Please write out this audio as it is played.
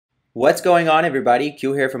What's going on, everybody?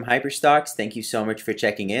 Q here from Hyperstocks. Thank you so much for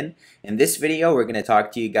checking in. In this video, we're going to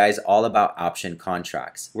talk to you guys all about option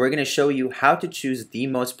contracts. We're going to show you how to choose the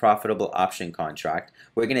most profitable option contract.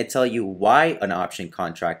 We're going to tell you why an option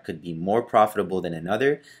contract could be more profitable than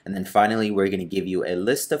another. And then finally, we're going to give you a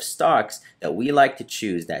list of stocks that we like to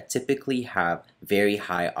choose that typically have very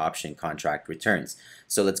high option contract returns.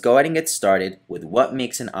 So let's go ahead and get started with what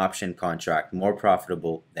makes an option contract more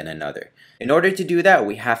profitable than another. In order to do that,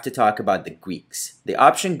 we have to talk about the Greeks. The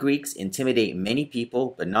option Greeks intimidate many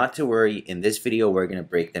people, but not to worry. In this video, we're going to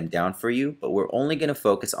break them down for you, but we're only going to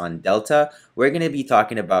focus on Delta. We're going to be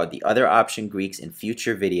talking about the other option Greeks in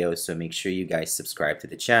future videos, so make sure you guys subscribe to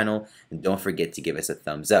the channel and don't forget to give us a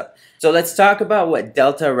thumbs up. So let's talk about what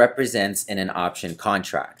Delta represents in an option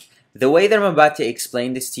contract. The way that I'm about to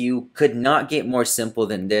explain this to you could not get more simple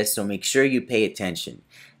than this, so make sure you pay attention.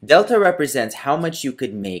 Delta represents how much you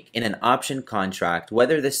could make in an option contract,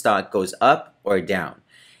 whether the stock goes up or down.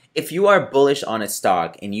 If you are bullish on a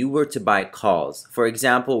stock and you were to buy calls, for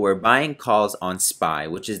example, we're buying calls on SPY,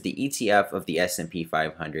 which is the ETF of the S&P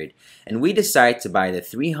 500, and we decide to buy the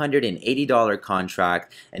 $380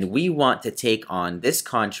 contract, and we want to take on this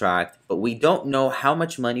contract, but we don't know how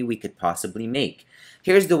much money we could possibly make.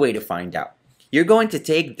 Here's the way to find out. You're going to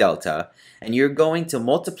take Delta and you're going to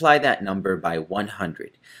multiply that number by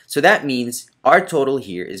 100. So that means our total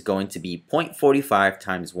here is going to be 0.45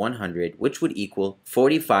 times 100, which would equal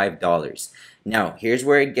 $45. Now, here's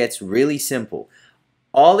where it gets really simple.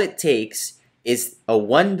 All it takes is a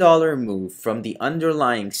 $1 move from the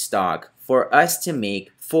underlying stock for us to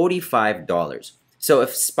make $45. So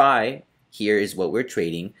if SPY, here is what we're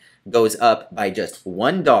trading, goes up by just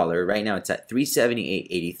 $1, right now it's at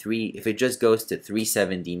 378.83. If it just goes to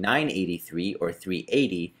 379.83 or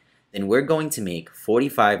 380, then we're going to make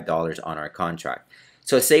 $45 on our contract.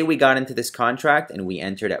 So say we got into this contract and we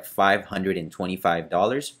entered at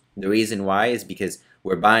 $525. The reason why is because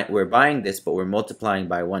we're buying this, but we're multiplying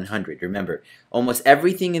by 100. Remember, almost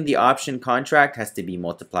everything in the option contract has to be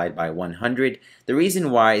multiplied by 100. The reason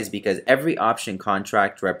why is because every option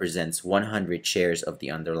contract represents 100 shares of the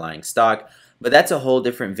underlying stock. But that's a whole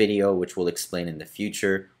different video, which we'll explain in the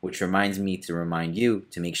future, which reminds me to remind you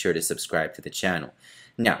to make sure to subscribe to the channel.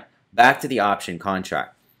 Now, back to the option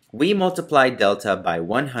contract. We multiplied Delta by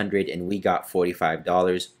 100 and we got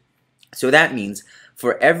 $45. So that means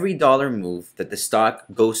for every dollar move that the stock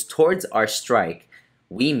goes towards our strike,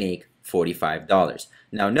 we make $45.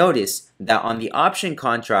 Now notice that on the option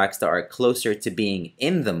contracts that are closer to being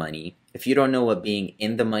in the money, if you don't know what being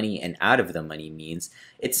in the money and out of the money means,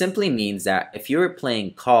 it simply means that if you're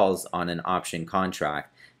playing calls on an option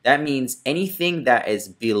contract, that means anything that is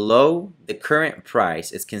below the current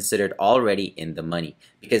price is considered already in the money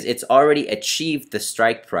because it's already achieved the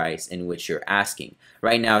strike price in which you're asking.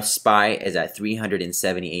 Right now, SPY is at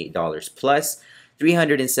 $378 plus.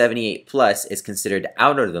 378 plus is considered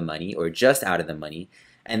out of the money or just out of the money,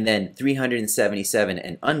 and then 377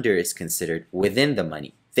 and under is considered within the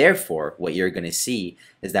money. Therefore, what you're going to see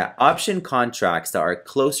is that option contracts that are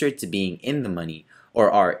closer to being in the money or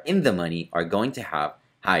are in the money are going to have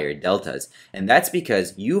higher deltas, and that's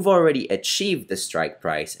because you've already achieved the strike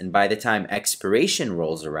price, and by the time expiration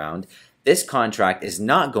rolls around, this contract is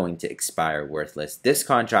not going to expire worthless. This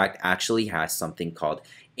contract actually has something called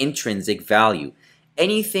intrinsic value.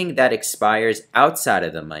 Anything that expires outside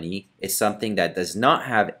of the money is something that does not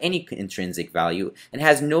have any intrinsic value and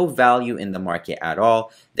has no value in the market at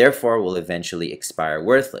all, therefore will eventually expire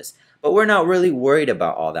worthless. But we're not really worried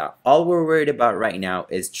about all that. All we're worried about right now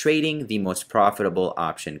is trading the most profitable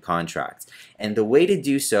option contracts. And the way to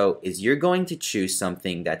do so is you're going to choose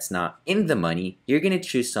something that's not in the money. You're going to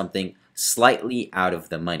choose something slightly out of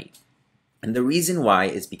the money. And the reason why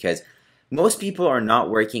is because most people are not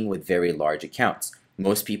working with very large accounts.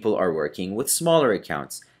 Most people are working with smaller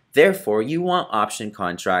accounts. Therefore, you want option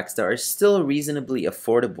contracts that are still reasonably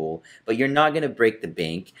affordable, but you're not going to break the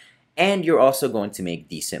bank, and you're also going to make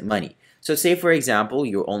decent money. So say for example,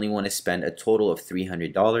 you only want to spend a total of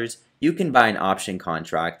 $300. You can buy an option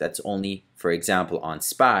contract that's only, for example, on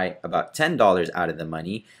SPY, about $10 out of the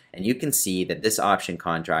money, and you can see that this option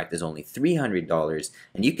contract is only $300,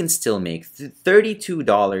 and you can still make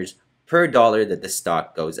 $32 per dollar that the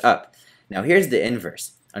stock goes up. Now here's the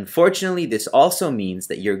inverse. Unfortunately, this also means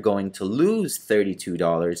that you're going to lose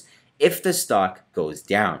 $32 if the stock goes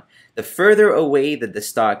down. The further away that the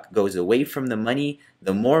stock goes away from the money,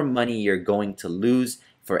 the more money you're going to lose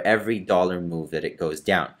for every dollar move that it goes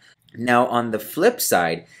down. Now on the flip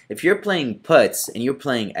side, if you're playing puts and you're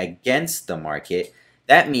playing against the market,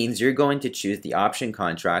 That means you're going to choose the option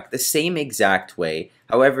contract the same exact way,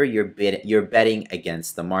 however you're betting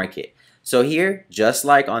against the market. So here, just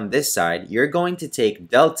like on this side, you're going to take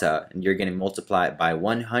delta and you're going to multiply it by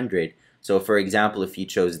 100. So for example, if you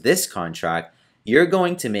chose this contract, you're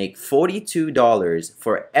going to make $42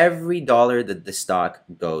 for every dollar that the stock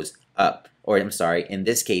goes up, or I'm sorry, in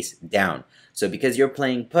this case, down. So because you're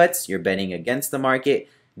playing puts, you're betting against the market,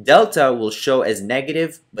 delta will show as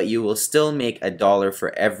negative, but you will still make $1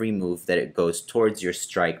 for every move that it goes towards your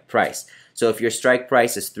strike price. So if your strike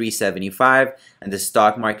price is $375 and the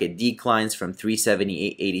stock market declines from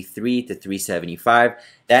 $378.83 to $375,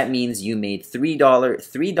 that means you made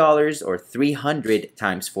 $3 or 300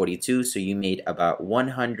 times 42, so you made about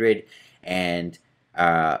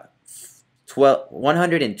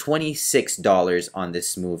 $126 on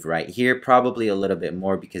this move right here, probably a little bit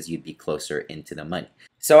more because you'd be closer into the money.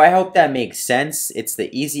 So I hope that makes sense. It's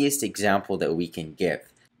the easiest example that we can give.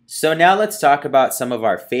 So now let's talk about some of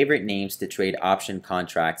our favorite names to trade option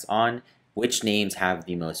contracts on, which names have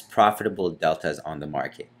the most profitable deltas on the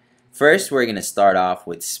market. First, we're going to start off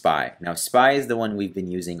with SPY. Now, SPY is the one we've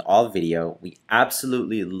been using all video. We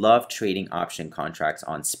absolutely love trading option contracts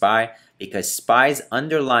on SPY because SPY's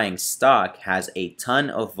underlying stock has a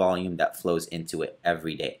ton of volume that flows into it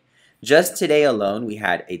every day. Just today alone, we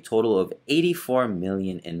had a total of 84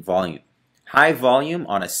 million in volume. High volume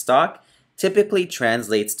on a stock typically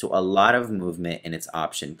translates to a lot of movement in its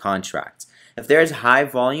option contracts. If there's high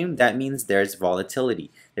volume, that means there's volatility.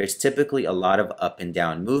 There's typically a lot of up and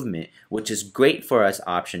down movement, which is great for us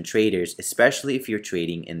option traders, especially if you're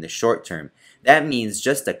trading in the short term. That means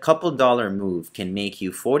just a couple dollar move can make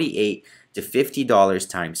you $48 to $50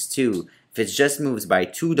 times 2. If it just moves by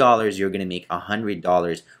 $2, you're going to make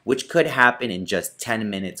 $100, which could happen in just 10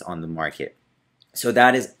 minutes on the market. So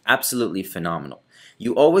that is absolutely phenomenal.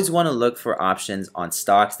 You always want to look for options on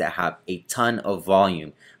stocks that have a ton of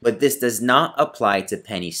volume, but this does not apply to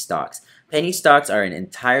penny stocks. Penny stocks are an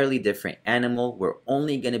entirely different animal. We're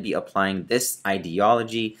only going to be applying this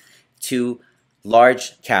ideology to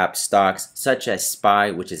large cap stocks such as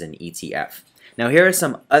SPY, which is an ETF. Now here are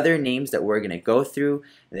some other names that we're going to go through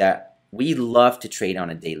that we love to trade on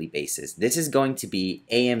a daily basis. This is going to be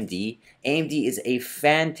AMD. AMD is a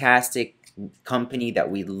fantastic company that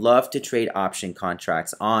we love to trade option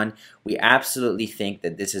contracts on. We absolutely think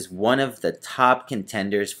that this is one of the top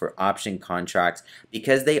contenders for option contracts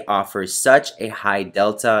because they offer such a high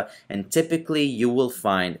delta, and typically you will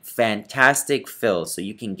find fantastic fills, so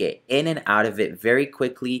you can get in and out of it very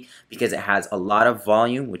quickly because it has a lot of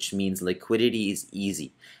volume, which means liquidity is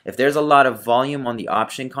easy. If there's a lot of volume on the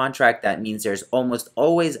option contract, that means there's almost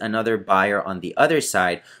always another buyer on the other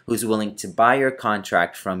side who's willing to buy your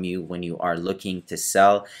contract from you when you are looking to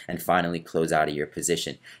sell and finally close out of your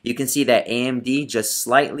position. You can see that AMD just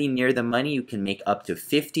slightly near the money, you can make up to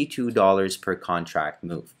 $52 per contract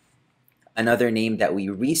move. Another name that we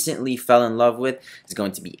recently fell in love with is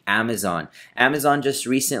going to be Amazon. Amazon just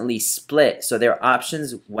recently split, so their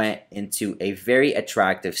options went into a very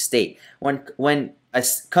attractive state. When a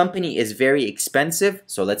company is very expensive,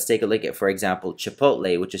 so let's take a look at, for example,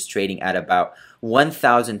 Chipotle, which is trading at about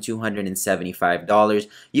 $1,275.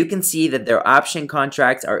 You can see that their option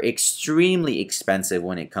contracts are extremely expensive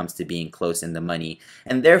when it comes to being close in the money,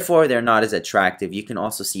 and therefore they're not as attractive. You can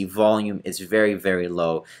also see volume is very, very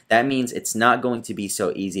low. That means it's not going to be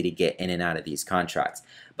so easy to get in and out of these contracts.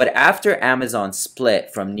 But after Amazon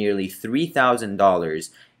split from nearly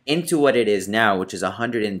 $3,000 into what it is now, which is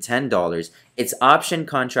 $110, its option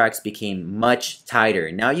contracts became much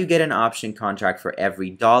tighter. Now you get an option contract for every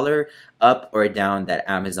dollar up or down that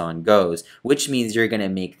Amazon goes, which means you're going to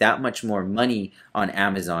make that much more money on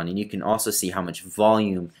Amazon, and you can also see how much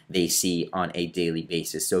volume they see on a daily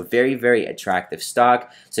basis. So very, very attractive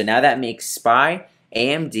stock. So now that makes SPY,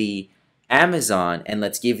 AMD, Amazon, and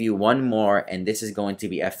let's give you one more, and this is going to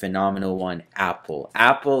be a phenomenal one, Apple.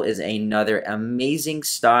 Apple is another amazing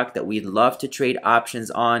stock that we'd love to trade options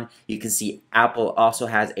on. You can see Apple also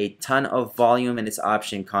has a ton of volume in its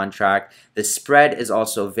option contract. The spread is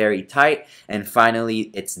also very tight, and finally,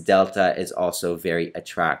 its delta is also very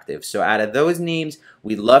attractive. So out of those names,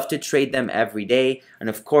 we love to trade them every day, and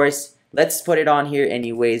of course, let's put it on here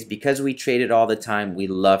anyways, because we trade it all the time, we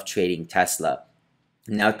love trading Tesla.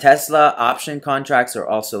 Now, Tesla option contracts are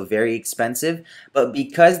also very expensive, but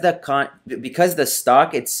because the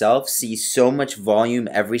stock itself sees so much volume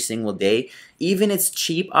every single day, even its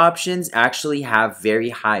cheap options actually have very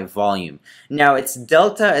high volume. Now, its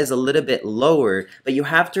delta is a little bit lower, but you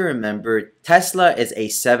have to remember Tesla is a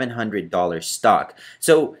 $700 stock.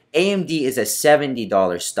 So AMD is a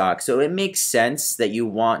 $70 stock. So it makes sense that you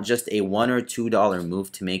want just a $1 or $2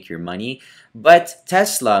 move to make your money. But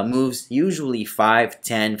Tesla moves usually $5,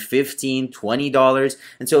 $10, $15, $20.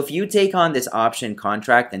 And so if you take on this option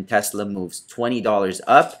contract and Tesla moves $20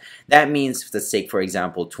 up, that means, let's take for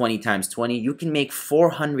example 20 times 20, you can make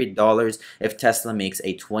 $400 if Tesla makes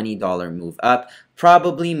a $20 move up.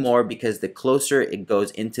 Probably more, because the closer it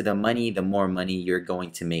goes into the money, the more money you're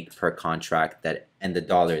going to make per contract and the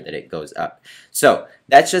dollar that it goes up. So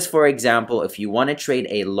that's just for example. If you want to trade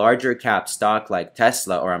a larger cap stock like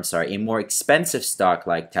Tesla, or I'm sorry, a more expensive stock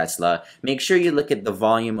like Tesla, make sure you look at the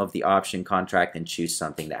volume of the option contract and choose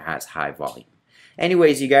something that has high volume.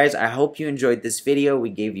 Anyways, you guys, I hope you enjoyed this video. We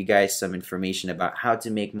gave you guys some information about how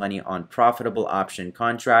to make money on profitable option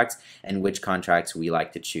contracts and which contracts we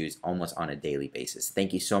like to choose almost on a daily basis.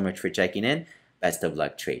 Thank you so much for checking in. Best of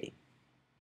luck trading.